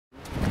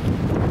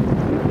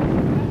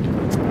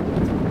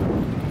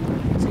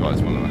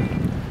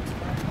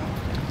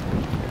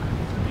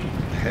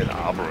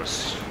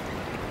arborists.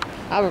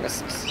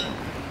 Arborists.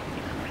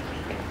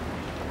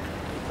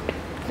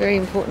 Very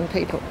important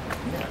people.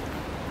 Yeah.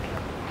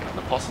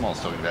 The possum I was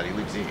talking about, he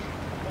lives here.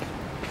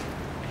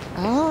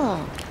 Ah.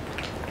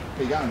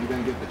 Where you going? You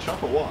going to get the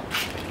chop or what? We're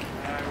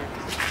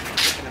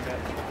just thinking about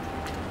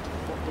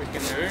what we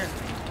can do.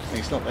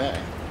 He's not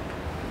there.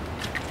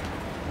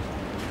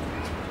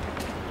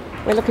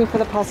 We're looking for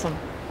the possum.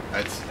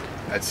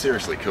 That's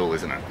seriously cool,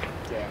 isn't it?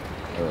 Yeah.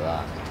 Look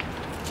at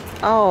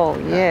that. Oh,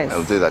 yes.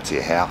 It'll do that to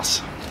your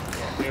house.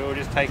 Yeah, we'll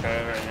just take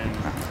over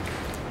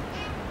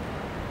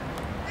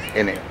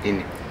and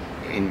then...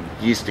 In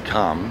years to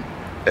come,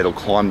 it'll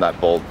climb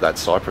that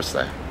cypress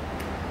there.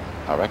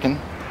 I reckon.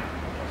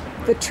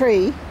 The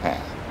tree.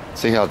 Yeah.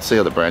 See how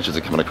the branches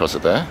are coming across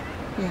it there?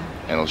 Yeah.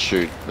 And it'll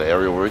shoot the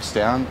aerial roots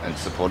down and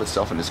support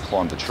itself and just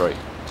climb the tree.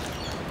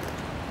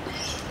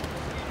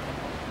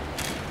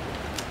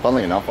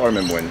 Funnily enough, I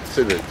remember when,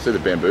 see the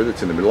bamboo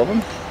that's in the middle of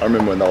them? I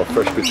remember when they were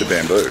fresh bits of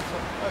bamboo.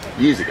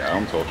 Years ago,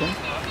 I'm talking.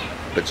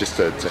 But just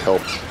to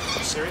help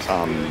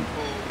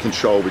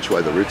control which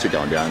way the roots are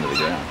going down into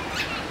the ground.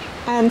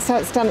 And so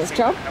it's done its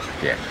job?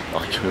 Yeah,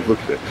 I can look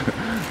at it.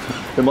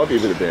 There might be a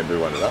bit of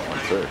bamboo under that one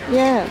too.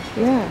 Yeah,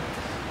 yeah.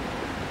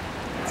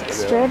 It's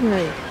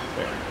extraordinary. Yeah.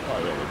 Oh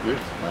yeah, they're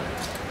beautiful, mate.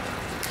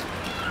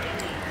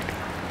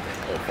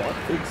 All 5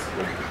 figs.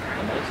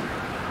 Amazing.